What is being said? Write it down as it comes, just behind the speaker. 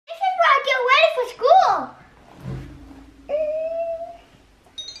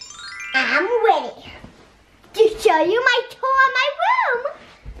show you my tour of my room.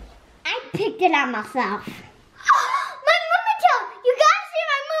 I picked it out myself. My mermaid tail! You gotta see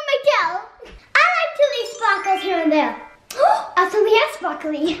my mermaid tail! I like to leave sparkles here and there. Also, we have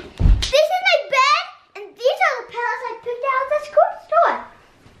sparkly. This is my bed, and these are the pillows I picked out at the school store.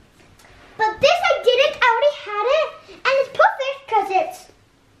 But this I didn't, I already had it, and it's perfect because it's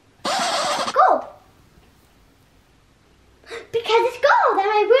gold. Because it's gold, and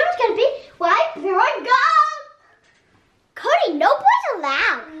my room's gonna be white, pure gold. Cody, no boys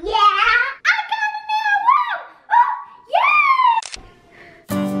allowed. Yeah, I got a new room. Oh, yeah!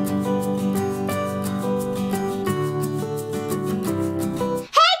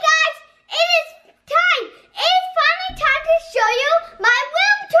 Hey guys, it is time. It is finally time to show you my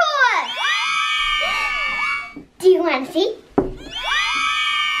room tour. Do you want to see?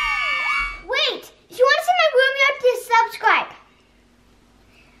 Wait, if you want to see my room, you have to subscribe.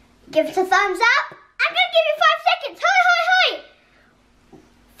 Give us a thumbs up. I'm gonna give you 5 seconds. Hurry, hurry, hurry.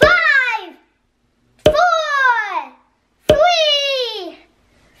 5, 4, 3,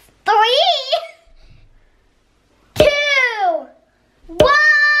 2, 1,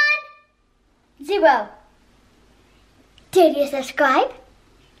 0. Did you subscribe?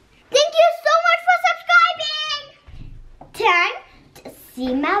 Thank you so much for subscribing. Time to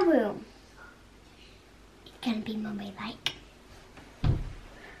see my room. It's gonna be mermaid-like.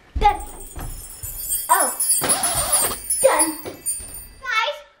 Done. Oh. Done.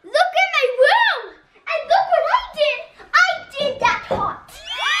 Guys, look at my room. And look what I did. I did that hot.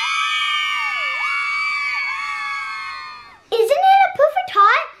 Isn't it a perfect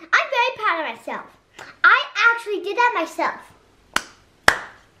hot? I'm very proud of myself. I actually did that myself.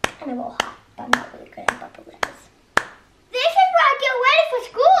 And I'm all hot, but I'm not really good at bubble letters. This is where I get ready for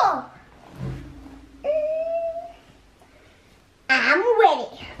school. I'm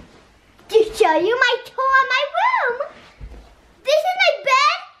ready to show you my tour of my room. This is my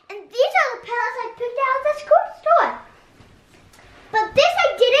bed, and these are the pillows I picked out at the school store. But this I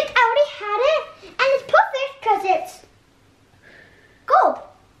didn't, I already had it, and it's perfect because it's gold.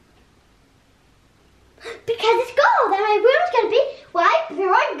 Because it's gold, and my room's gonna be white,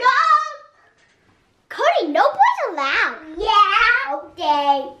 pure gold. Cody, no boys allowed. Yeah,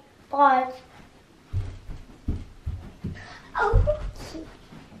 okay, boys. Oh,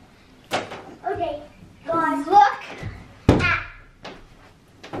 okay, guys, look at.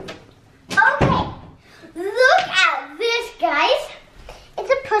 Okay, look at this, guys. It's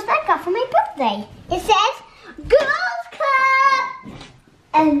a purse I got for my birthday. It says Girls Club.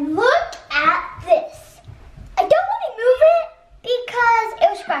 And look at this. I don't want to move it because it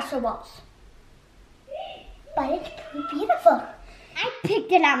will scratch the walls. But it's pretty beautiful. I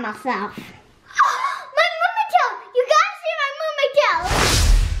picked it out myself. My mermaid tail! You gotta see my mermaid tail!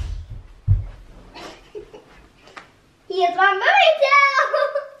 Here's my mermaid tail!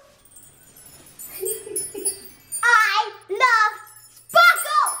 I love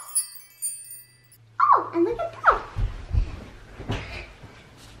sparkle! Oh, and look at that.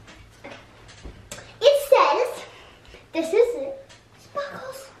 It says, this is it,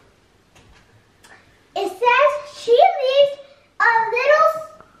 sparkles. It says she leaves a little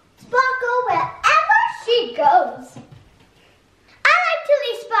sparkle wherever she goes. I like to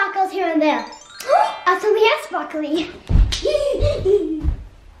leave sparkles here and there. Also, we have sparkly.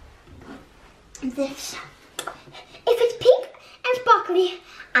 This. If it's pink and sparkly,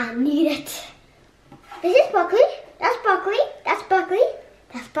 I need it. This is sparkly, that's sparkly, that's sparkly,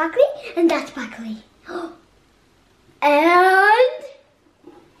 that's sparkly, and that's sparkly. And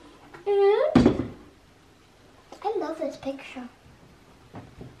I love this picture.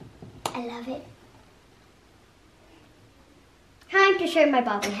 I love it. Time to show my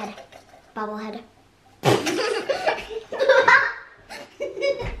bobblehead. Bobblehead.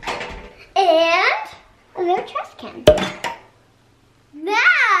 And a little trash can.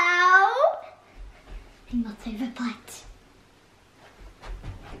 Now, my favorite part.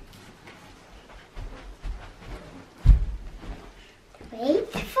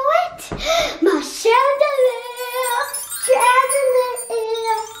 Wait for it. My chandelier.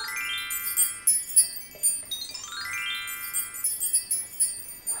 Chandelier.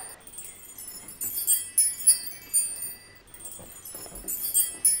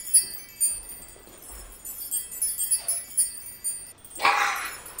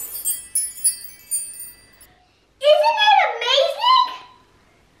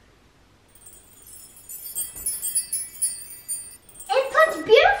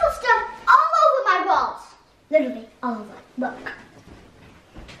 Literally all over. Look.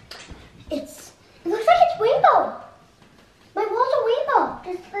 It looks like it's rainbow. My walls are rainbow.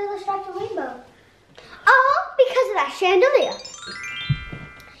 This little stripes are rainbow. Oh, because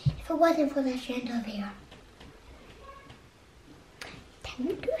wasn't for the chandelier.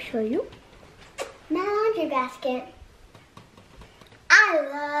 Time to show you my laundry basket. I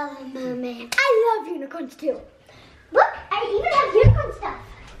love a mermaid. I love unicorns too. Look, I even have unicorn stuff.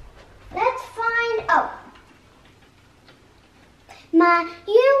 Let's find, oh. My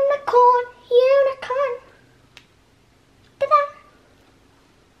unicorn. Ta-da!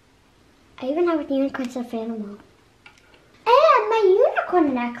 I even have a unicorn stuffed animal. And my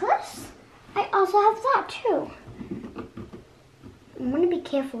unicorn necklace. I also have that too. I'm gonna be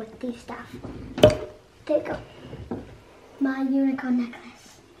careful with these stuff. There you go. My unicorn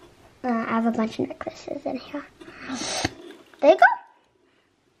necklace. I have a bunch of necklaces in here. There you go.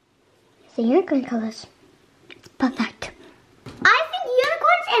 It's the unicorn colors. It's perfect. I think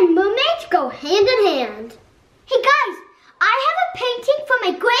unicorns and mermaids go hand in hand. Hey guys, I have a painting from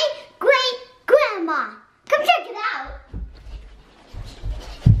my great-great-grandma. Come check it out.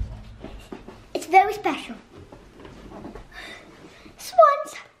 It's very special.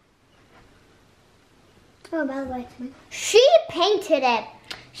 Swans. Oh, by the way, it's mine. She painted it.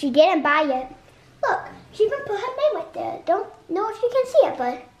 She didn't buy it. Look, she even put her name right there. Don't know if you can see it,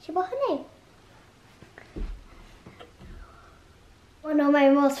 but she put her name. Want to know my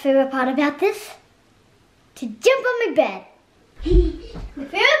most favorite part about this? To jump on my bed. My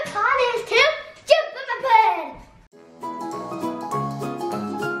favorite part is to jump on my bed.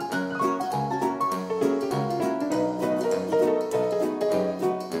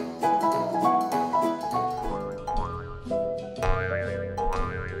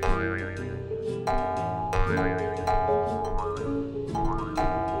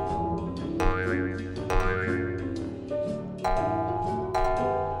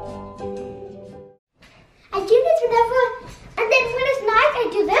 I do this whenever, and then when it's night, I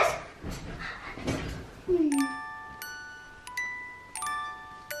do this.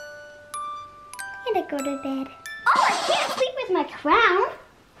 And I go to bed. Oh, I can't sleep with my crown.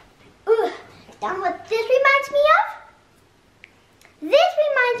 Ugh, you know what this reminds me of? This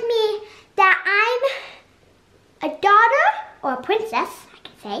reminds me that I'm a daughter, or a princess, I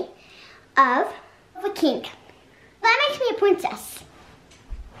can say, of a king. That makes me a princess.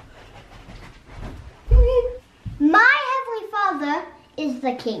 My Heavenly Father is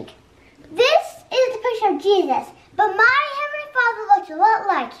the king. This is the picture of Jesus, but my Heavenly Father looks a lot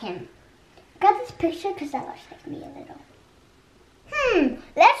like him. I got this picture because that looks like me a little.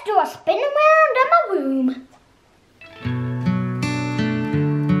 Let's do a spin around in my room.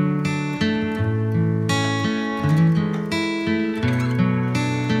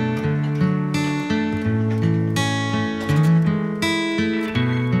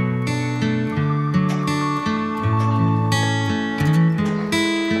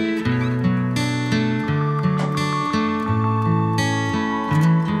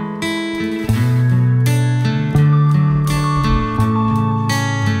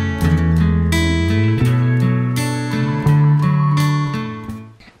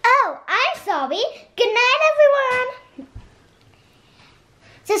 Good night, everyone.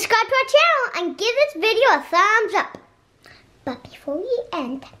 Subscribe to our channel and give this video a thumbs up. But before we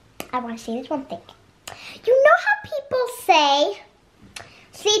end, I want to say this one thing. You know how people say,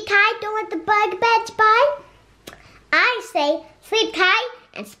 sleep tight, don't let the bug beds bite? I say, sleep tight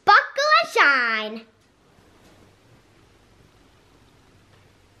and sparkle and shine.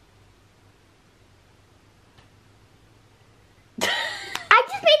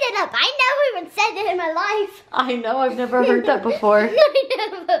 Up. I never even said it in my life. I know, I've never heard that before. I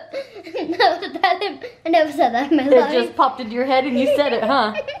never said that in my life. It just popped into your head and you said it,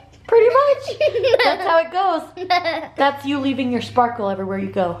 huh? Pretty much. That's how it goes. That's you leaving your sparkle everywhere you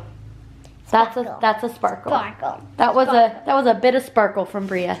go. That's a sparkle. Sparkle. That was a bit of sparkle from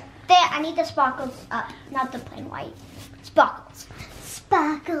Bria. There, I need the sparkles up, not the plain white. Sparkles.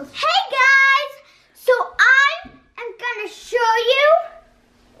 Sparkles. Hey guys! So I am gonna show you.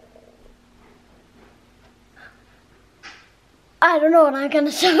 I don't know what I'm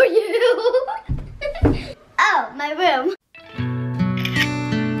gonna show you. Oh, my room.